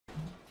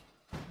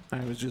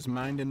I was just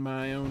minding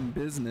my own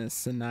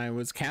business and I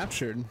was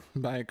captured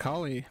by a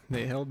collie.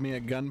 They held me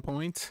at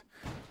gunpoint.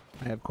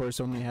 I, of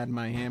course, only had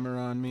my hammer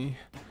on me.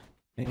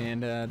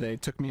 And they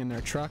took me in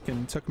their truck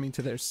and took me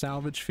to their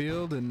salvage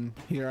field, and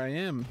here I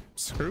am,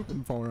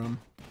 scrooping for them.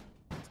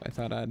 So I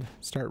thought I'd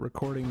start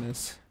recording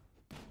this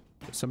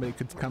so somebody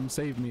could come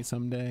save me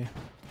someday.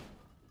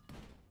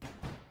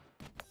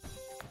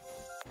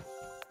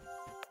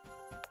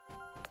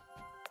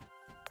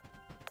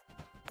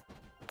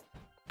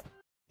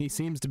 He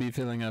seems to be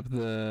filling up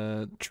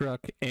the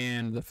truck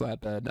and the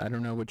flatbed. I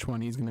don't know which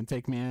one he's going to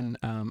take me in.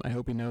 I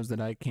hope he knows that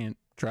I can't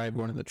drive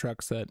one of the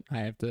trucks, that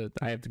I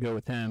have to go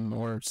with him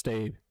or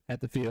stay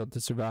at the field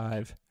to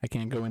survive. I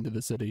can't go into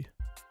the city.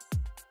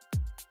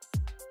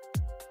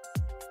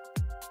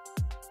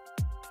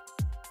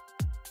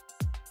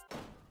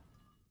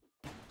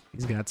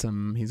 He's got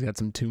some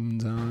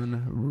tunes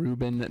on.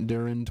 Ruben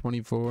Duran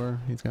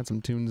 24. He's got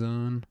some tunes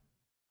on.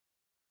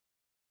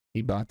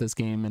 He bought this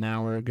game an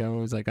hour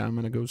ago. He's like, I'm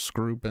gonna go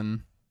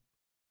scrooping.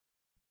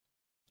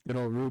 Good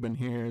old Ruben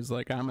here is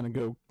like, I'm gonna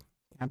go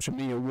capture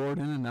me a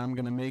warden and I'm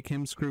gonna make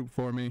him scroop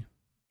for me.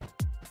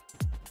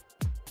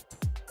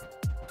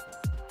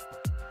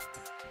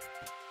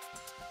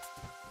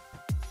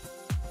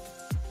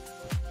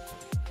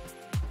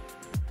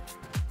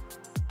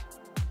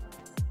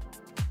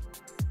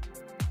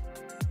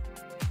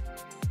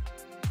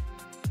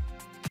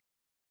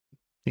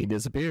 He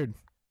disappeared.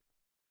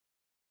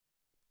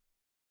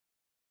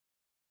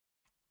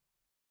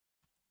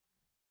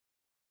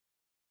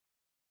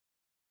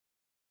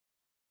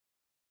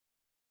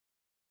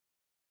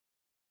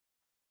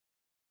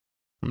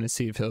 I'm gonna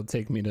see if he'll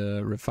take me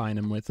to refine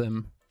him with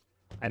him.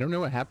 I don't know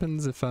what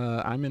happens if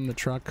I'm in the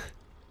truck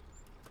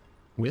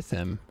with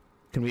him.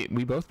 Can we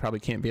both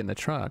probably can't be in the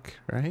truck,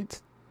 right?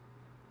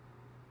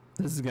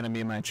 This is gonna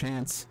be my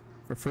chance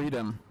for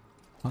freedom.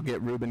 I'll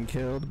get Ruben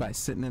killed by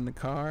sitting in the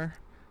car,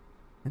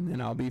 and then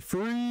I'll be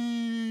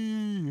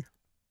free!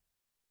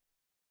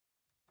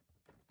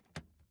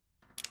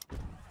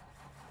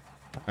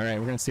 Alright,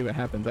 we're gonna see what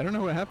happens. I don't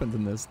know what happens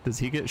in this. Does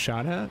he get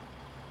shot at?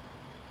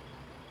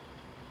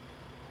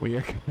 We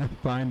are gonna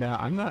find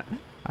out. I'm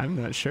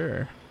not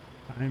sure.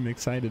 I'm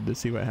excited to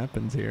see what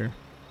happens here.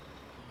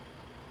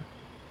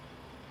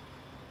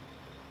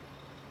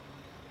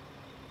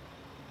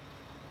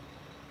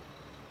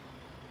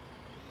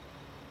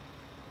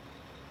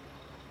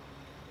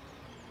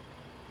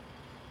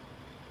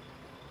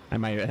 I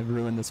might have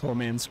ruined this whole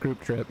man's Scroop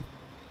trip.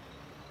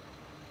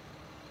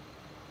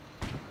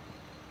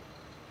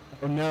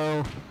 Oh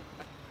no!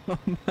 Oh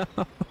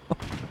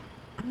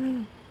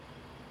no!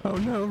 Oh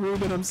no,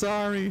 Ruben, I'm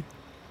sorry.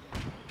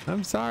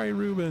 I'm sorry,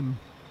 Ruben.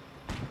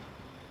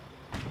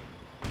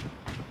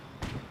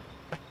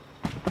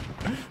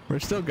 We're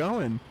still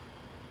going.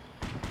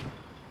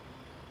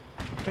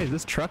 Wait, is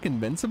this truck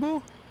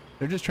invincible?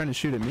 They're just trying to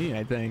shoot at me,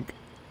 I think.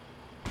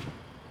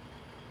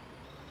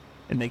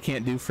 And they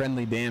can't do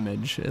friendly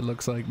damage, it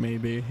looks like,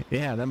 maybe.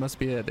 Yeah, that must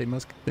be it. They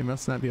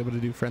must not be able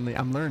to do friendly.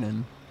 I'm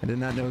learning. I did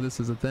not know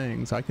this is a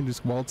thing, so I can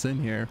just waltz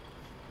in here.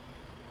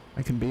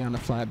 I can be on a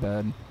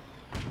flatbed.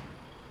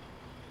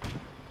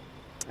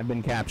 I've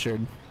been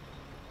captured.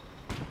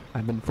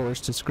 I've been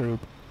forced to scroop.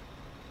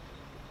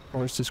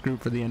 Forced to scroop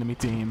for the enemy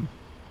team.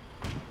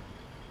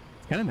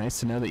 It's kind of nice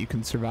to know that you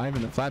can survive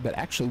in the flatbed.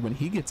 Actually, when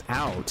he gets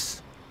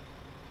out,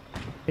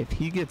 if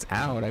he gets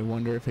out, I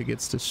wonder if it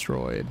gets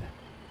destroyed.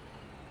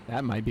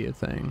 That might be a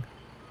thing.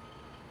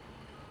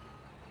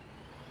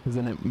 Because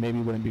then it maybe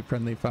wouldn't be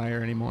friendly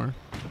fire anymore.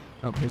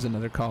 Oh, here's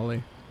another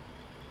collie.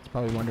 It's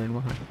probably wondering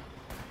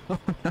why.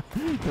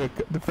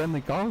 The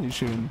friendly collie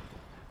shooting.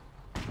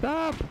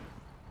 Stop!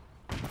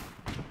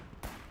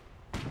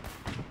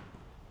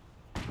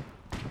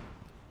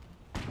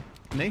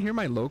 Can they hear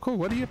my local?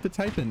 What do you have to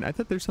type in? I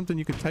thought there's something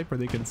you could type where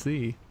they can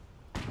see.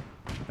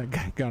 That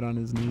guy got on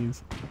his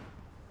knees.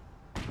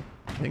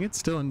 I think it's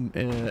still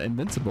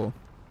invincible.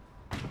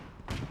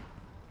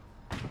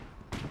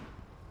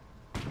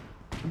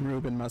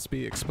 Ruben must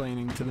be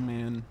explaining to the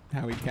man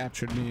how he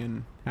captured me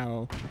and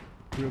how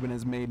Ruben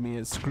has made me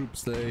his Scroop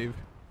slave.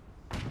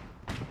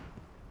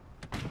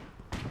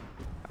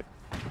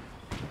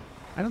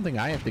 I don't think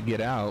I have to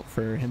get out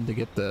for him to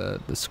get the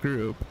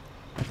Scroop.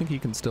 I think he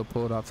can still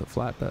pull it off the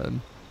flatbed.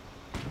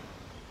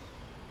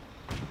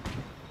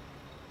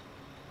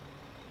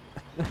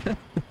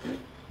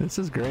 This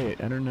is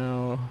great. I don't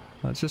know.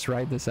 Let's just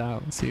ride this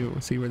out and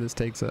see where this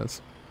takes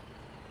us.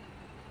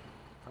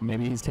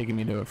 Maybe he's taking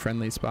me to a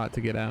friendly spot to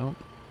get out.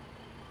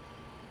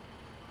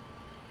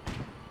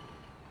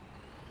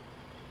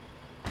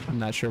 I'm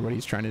not sure what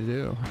he's trying to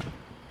do.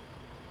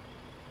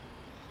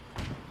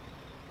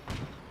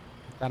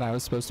 Thought I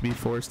was supposed to be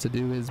forced to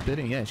do his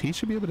bidding. Yeah, he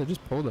should be able to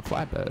just pull the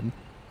flatbed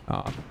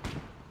off.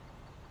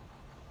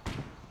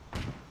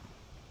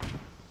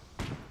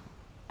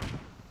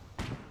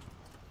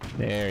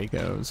 There he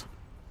goes.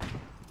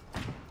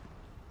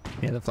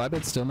 Yeah, the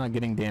flatbed's still not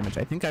getting damaged.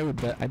 I think I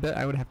bet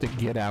I would have to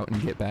get out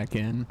and get back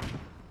in,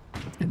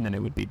 and then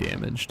it would be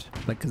damaged.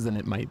 Like, cause then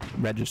it might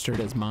register it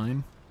as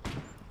mine.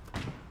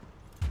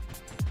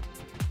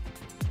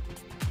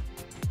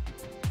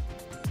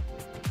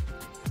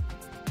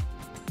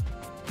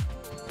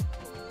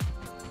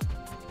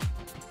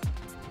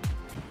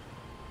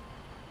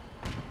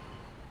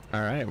 All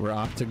right, we're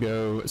off to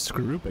go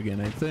Scroop again,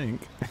 I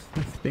think.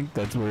 I think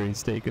that's where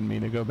he's taking me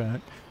to go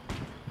back.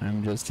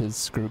 I'm just his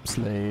Scroop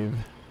slave.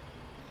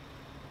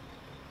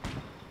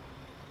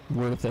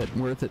 Worth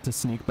it to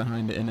sneak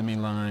behind enemy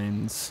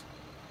lines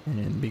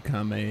and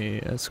become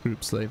a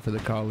Scroop slave for the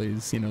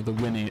Collies. You know, the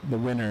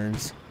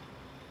winners.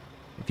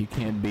 If you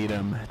can't beat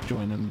them,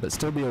 join them, but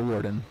still be a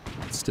warden.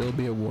 Still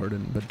be a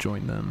warden, but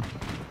join them.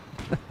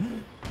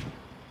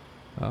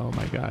 Oh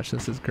my gosh,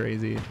 this is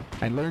crazy.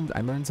 I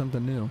learned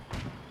something new.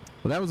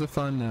 Well, that was a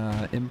fun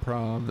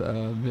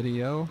improv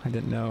video. I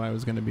didn't know I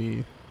was going to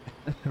be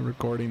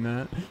recording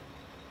that,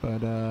 but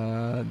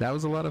that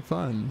was a lot of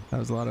fun. That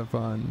was a lot of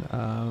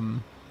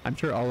fun. I'm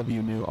sure all of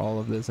you knew all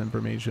of this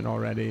information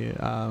already.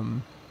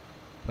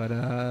 But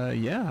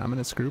yeah, I'm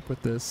gonna Scroop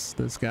with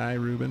this guy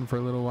Ruben for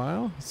a little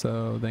while.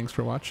 So thanks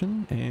for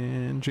watching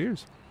and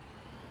cheers.